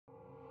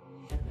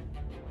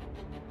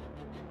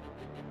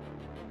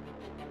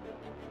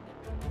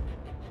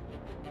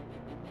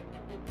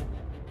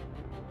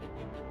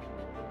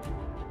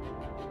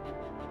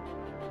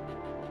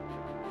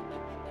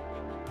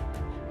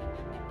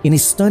In a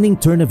stunning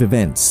turn of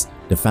events,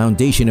 the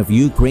foundation of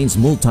Ukraine's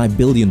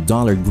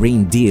multi-billion-dollar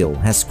grain deal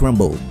has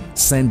crumbled,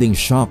 sending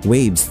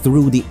shockwaves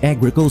through the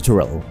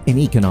agricultural and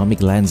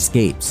economic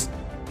landscapes.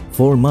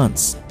 For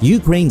months,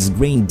 Ukraine's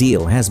grain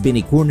deal has been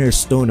a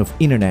cornerstone of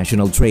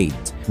international trade,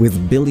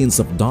 with billions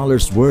of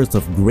dollars worth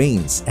of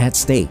grains at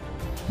stake.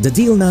 The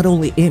deal not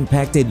only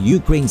impacted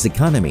Ukraine's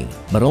economy,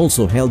 but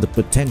also held the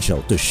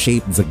potential to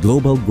shape the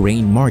global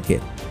grain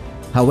market.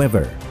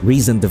 However,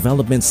 recent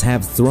developments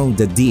have thrown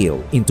the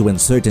deal into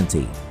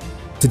uncertainty.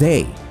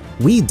 Today,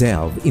 we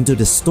delve into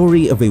the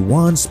story of a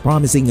once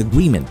promising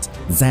agreement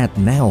that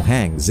now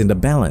hangs in the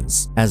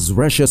balance as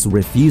Russia's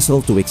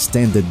refusal to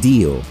extend the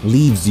deal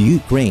leaves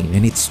Ukraine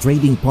and its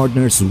trading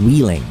partners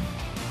reeling.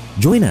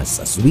 Join us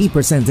as we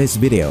present this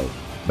video.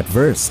 But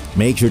first,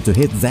 make sure to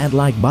hit that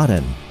like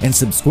button and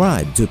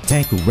subscribe to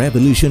Tech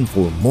Revolution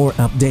for more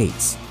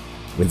updates.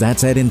 With that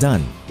said and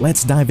done,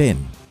 let's dive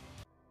in.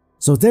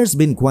 So there's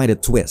been quite a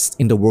twist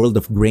in the world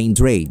of grain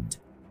trade.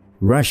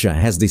 Russia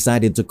has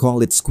decided to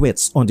call its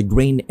quits on the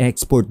grain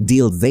export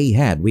deal they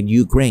had with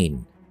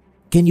Ukraine.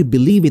 Can you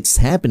believe it's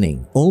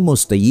happening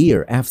almost a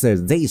year after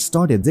they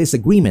started this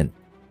agreement?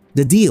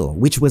 The deal,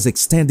 which was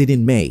extended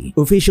in May,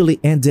 officially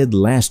ended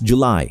last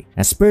July,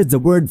 as per the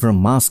word from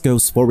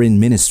Moscow's foreign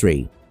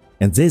ministry.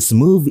 And this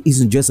move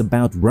isn't just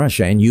about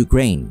Russia and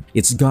Ukraine.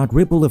 It's got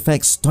ripple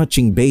effects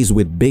touching base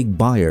with big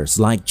buyers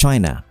like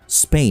China,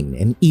 Spain,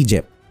 and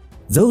Egypt.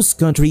 Those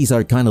countries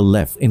are kinda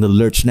left in the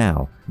lurch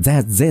now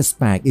that this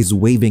pact is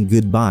waving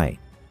goodbye.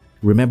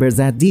 Remember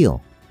that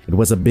deal? It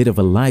was a bit of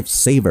a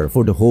lifesaver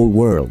for the whole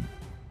world.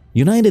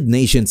 United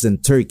Nations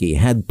and Turkey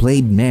had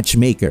played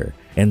matchmaker,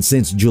 and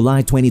since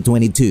July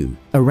 2022,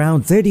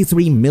 around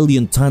 33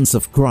 million tons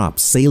of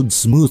crops sailed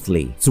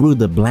smoothly through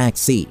the Black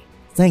Sea.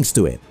 Thanks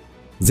to it,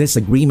 this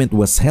agreement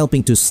was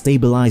helping to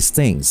stabilize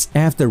things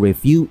after a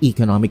few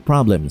economic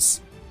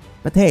problems.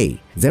 But hey,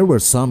 there were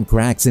some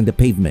cracks in the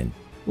pavement.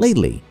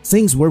 Lately,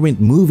 things weren't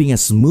moving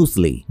as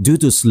smoothly due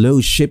to slow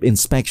ship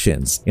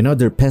inspections and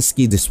other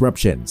pesky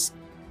disruptions.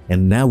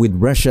 And now with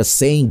Russia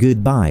saying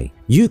goodbye,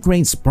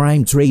 Ukraine's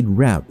prime trade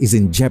route is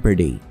in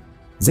jeopardy.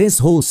 This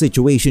whole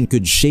situation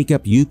could shake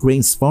up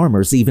Ukraine's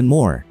farmers even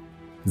more.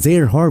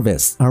 Their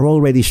harvests are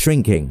already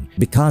shrinking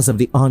because of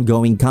the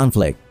ongoing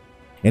conflict.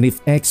 And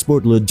if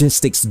export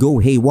logistics go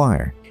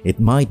haywire, it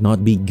might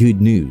not be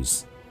good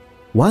news.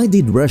 Why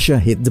did Russia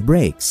hit the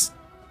brakes?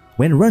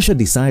 When Russia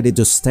decided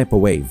to step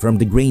away from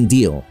the grain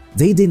deal,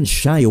 they didn't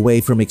shy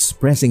away from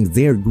expressing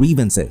their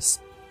grievances.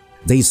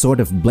 They sort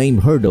of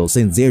blamed hurdles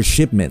in their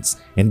shipments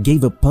and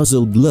gave a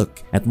puzzled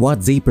look at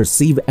what they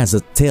perceive as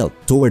a tilt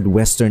toward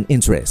Western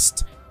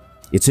interest.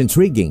 It's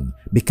intriguing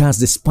because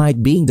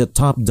despite being the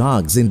top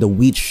dogs in the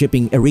wheat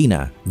shipping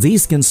arena,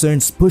 these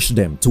concerns pushed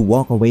them to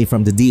walk away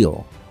from the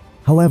deal.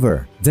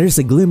 However, there's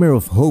a glimmer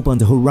of hope on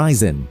the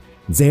horizon.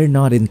 They're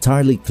not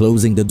entirely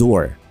closing the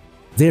door.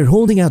 They're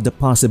holding out the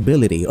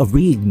possibility of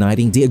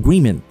reigniting the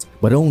agreement,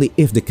 but only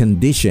if the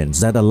conditions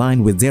that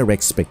align with their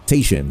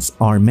expectations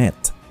are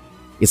met.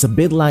 It's a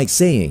bit like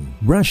saying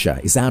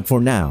Russia is out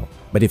for now,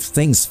 but if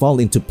things fall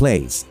into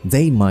place,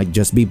 they might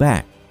just be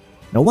back.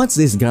 Now what's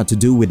this got to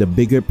do with the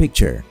bigger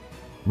picture?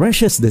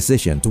 Russia's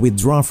decision to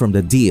withdraw from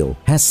the deal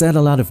has set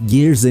a lot of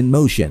gears in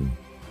motion.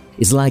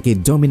 It's like a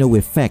domino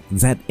effect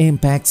that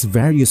impacts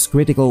various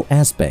critical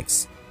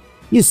aspects.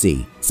 You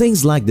see,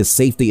 things like the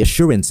safety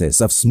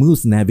assurances of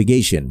smooth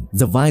navigation,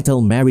 the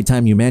vital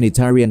maritime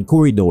humanitarian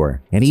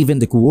corridor, and even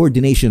the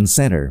coordination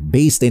center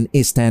based in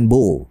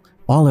Istanbul,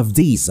 all of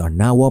these are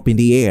now up in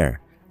the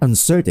air,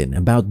 uncertain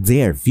about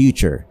their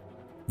future.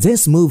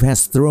 This move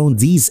has thrown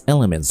these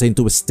elements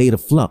into a state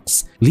of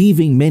flux,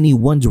 leaving many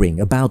wondering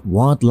about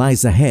what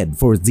lies ahead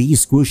for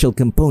these crucial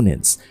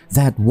components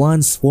that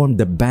once formed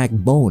the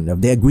backbone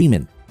of the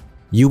agreement.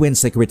 UN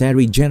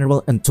Secretary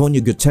General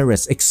Antonio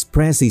Guterres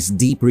expressed his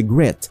deep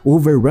regret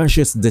over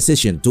Russia's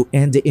decision to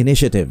end the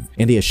initiative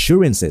and the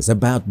assurances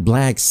about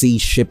Black Sea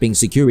shipping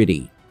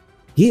security.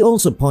 He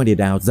also pointed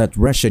out that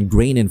Russian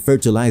grain and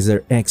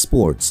fertilizer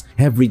exports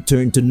have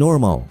returned to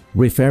normal,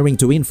 referring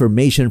to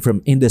information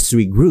from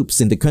industry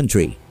groups in the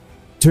country.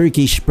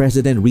 Turkish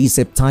President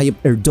Recep Tayyip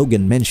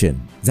Erdogan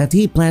mentioned that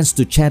he plans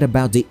to chat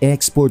about the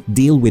export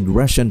deal with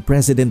Russian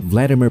President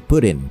Vladimir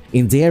Putin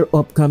in their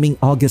upcoming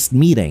August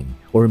meeting,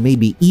 or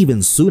maybe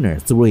even sooner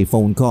through a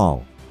phone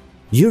call.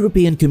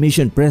 European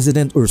Commission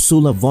President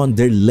Ursula von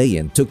der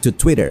Leyen took to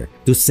Twitter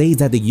to say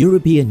that the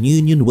European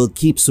Union will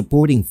keep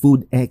supporting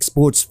food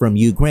exports from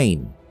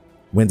Ukraine.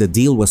 When the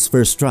deal was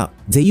first struck,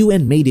 the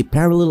UN made a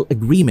parallel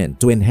agreement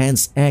to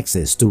enhance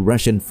access to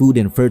Russian food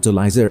and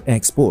fertilizer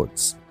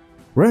exports.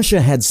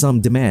 Russia had some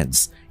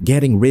demands,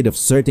 getting rid of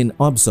certain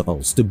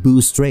obstacles to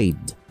boost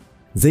trade.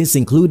 This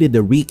included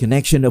the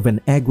reconnection of an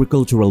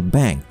agricultural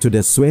bank to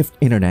the SWIFT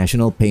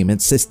international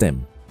payment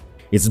system.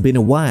 It's been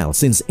a while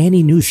since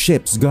any new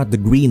ships got the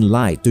green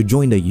light to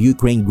join the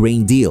Ukraine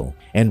grain deal,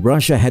 and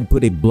Russia had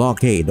put a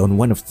blockade on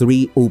one of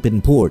 3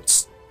 open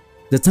ports.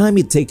 The time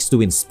it takes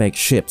to inspect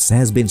ships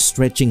has been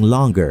stretching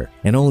longer,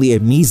 and only a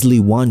measly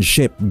 1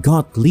 ship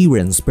got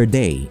clearance per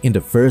day in the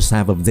first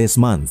half of this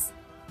month.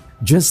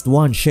 Just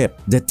one ship,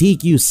 the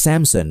TQ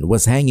Samson,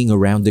 was hanging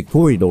around the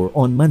corridor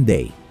on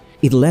Monday.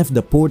 It left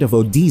the port of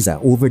Odessa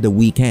over the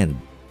weekend.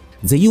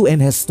 The UN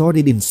has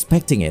started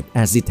inspecting it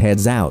as it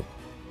heads out.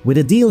 With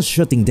the deal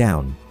shutting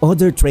down,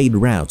 other trade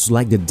routes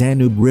like the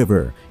Danube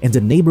River and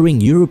the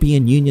neighboring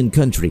European Union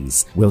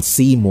countries will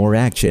see more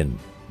action.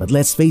 But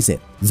let's face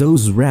it,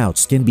 those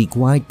routes can be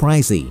quite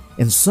pricey,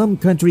 and some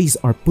countries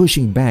are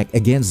pushing back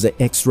against the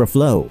extra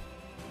flow.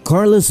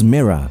 Carlos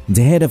Mera,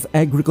 the head of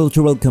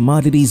agricultural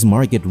commodities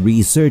market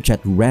research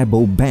at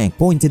Rabobank,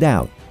 pointed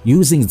out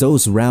using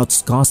those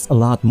routes costs a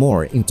lot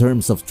more in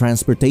terms of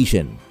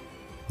transportation.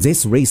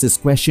 This raises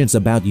questions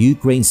about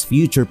Ukraine's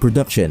future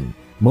production.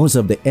 Most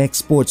of the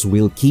exports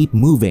will keep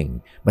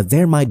moving, but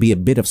there might be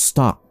a bit of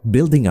stock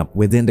building up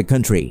within the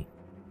country.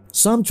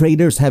 Some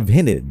traders have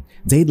hinted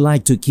they'd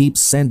like to keep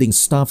sending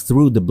stuff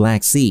through the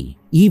Black Sea,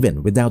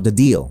 even without the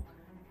deal.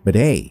 But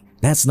hey,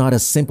 that's not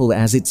as simple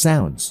as it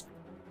sounds.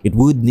 It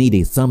would need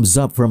a thumbs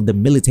up from the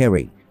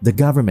military, the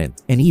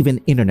government, and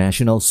even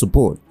international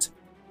support.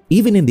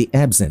 Even in the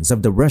absence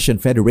of the Russian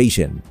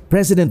Federation,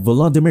 President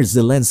Volodymyr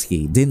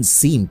Zelensky didn't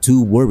seem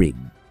too worried.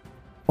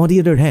 On the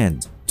other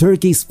hand,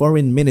 Turkey's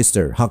Foreign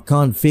Minister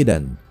Hakan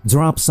Fidan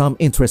dropped some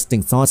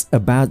interesting thoughts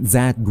about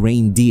that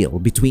grain deal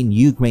between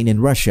Ukraine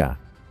and Russia.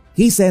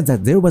 He said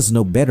that there was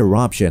no better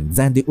option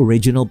than the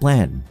original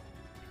plan.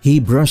 He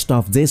brushed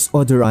off this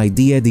other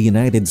idea the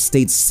United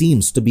States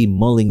seems to be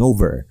mulling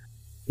over.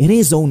 In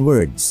his own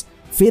words,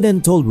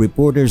 Fidan told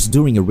reporters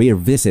during a rare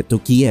visit to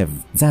Kiev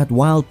that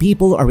while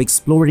people are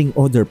exploring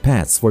other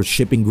paths for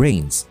shipping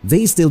grains,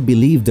 they still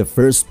believe the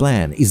first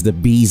plan is the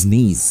bee's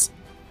knees.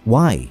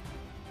 Why?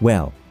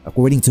 Well,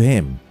 according to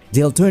him,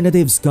 the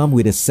alternatives come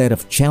with a set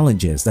of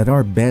challenges that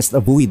are best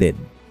avoided.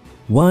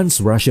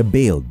 Once Russia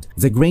bailed,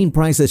 the grain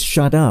prices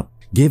shot up,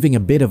 giving a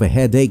bit of a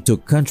headache to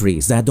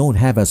countries that don't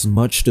have as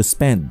much to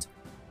spend.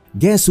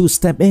 Guess who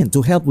stepped in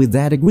to help with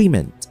that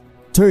agreement?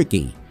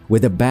 Turkey,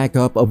 with the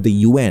backup of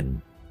the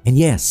UN. And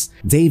yes,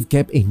 they've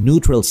kept a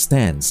neutral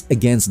stance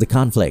against the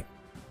conflict.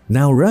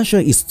 Now Russia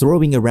is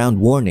throwing around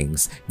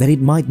warnings that it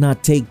might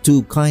not take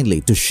too kindly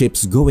to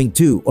ships going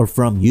to or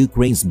from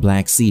Ukraine's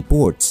Black Sea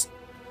ports.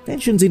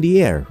 Tensions in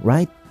the air,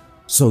 right?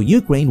 So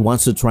Ukraine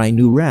wants to try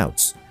new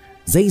routes.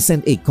 They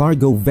sent a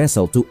cargo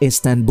vessel to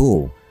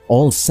Istanbul,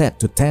 all set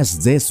to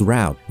test this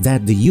route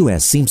that the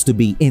US seems to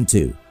be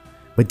into.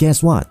 But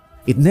guess what?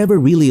 It never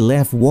really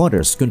left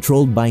waters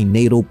controlled by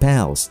NATO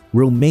pals,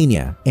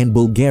 Romania and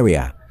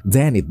Bulgaria.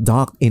 Then it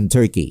docked in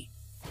Turkey.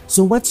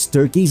 So what's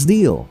Turkey's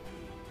deal?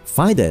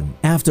 Fidan,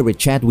 after a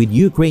chat with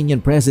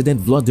Ukrainian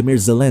President Volodymyr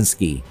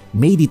Zelensky,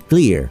 made it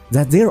clear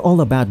that they're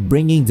all about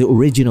bringing the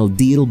original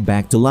deal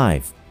back to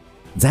life.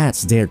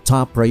 That's their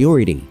top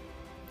priority.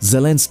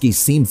 Zelensky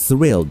seemed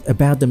thrilled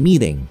about the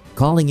meeting,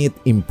 calling it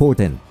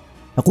important.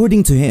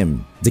 According to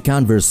him, the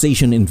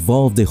conversation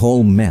involved the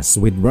whole mess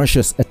with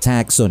Russia's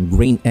attacks on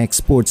grain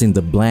exports in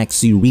the Black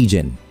Sea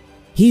region.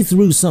 He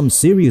threw some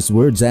serious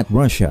words at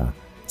Russia,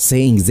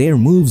 saying their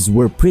moves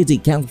were pretty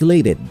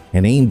calculated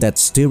and aimed at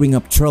stirring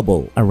up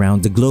trouble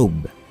around the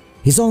globe.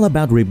 He's all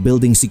about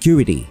rebuilding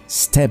security,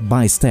 step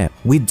by step,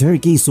 with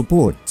Turkey's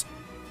support.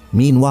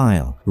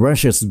 Meanwhile,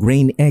 Russia's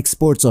grain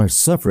exports are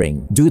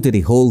suffering due to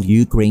the whole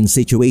Ukraine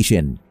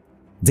situation.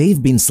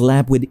 They've been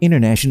slapped with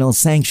international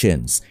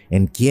sanctions,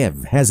 and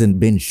Kiev hasn't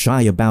been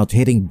shy about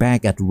hitting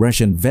back at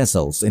Russian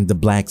vessels in the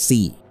Black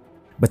Sea.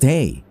 But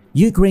hey,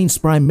 Ukraine's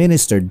Prime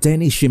Minister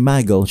Denis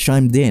Shmyhal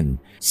chimed in,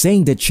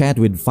 saying the chat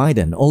with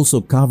Fidan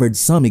also covered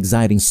some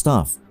exciting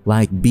stuff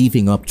like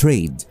beefing up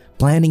trade,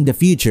 planning the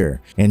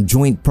future, and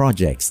joint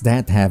projects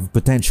that have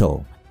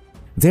potential.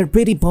 They're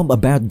pretty pumped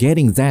about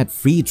getting that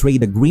free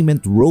trade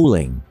agreement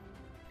rolling.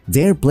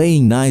 They're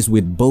playing nice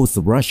with both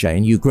Russia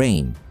and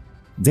Ukraine.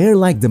 They're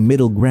like the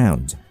middle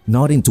ground,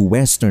 not into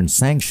Western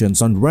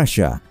sanctions on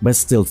Russia but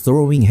still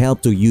throwing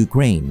help to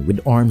Ukraine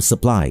with arms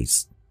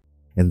supplies.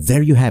 And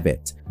there you have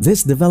it.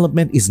 This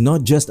development is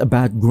not just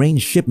about grain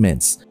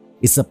shipments.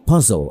 It's a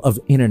puzzle of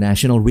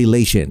international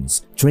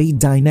relations, trade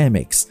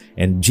dynamics,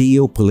 and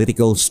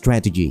geopolitical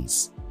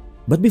strategies.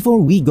 But before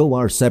we go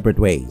our separate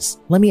ways,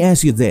 let me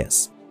ask you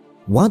this.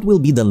 What will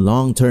be the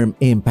long-term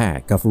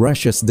impact of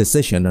Russia's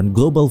decision on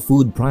global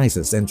food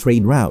prices and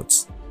trade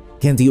routes?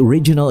 Can the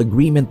original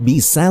agreement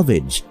be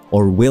salvaged,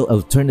 or will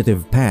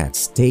alternative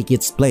paths take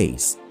its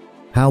place?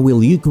 How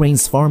will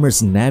Ukraine's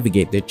farmers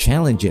navigate the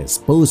challenges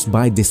posed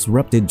by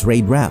disrupted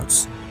trade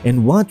routes?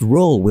 And what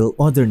role will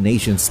other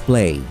nations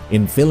play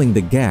in filling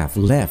the gap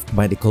left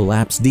by the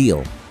collapsed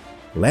deal?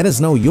 Let us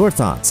know your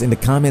thoughts in the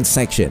comment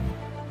section.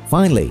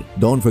 Finally,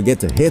 don't forget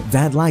to hit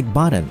that like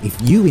button if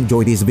you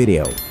enjoyed this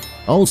video.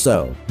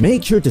 Also,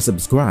 make sure to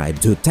subscribe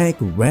to Tech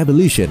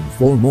Revolution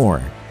for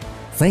more.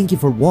 Thank you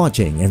for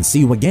watching and see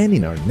you again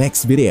in our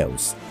next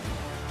videos.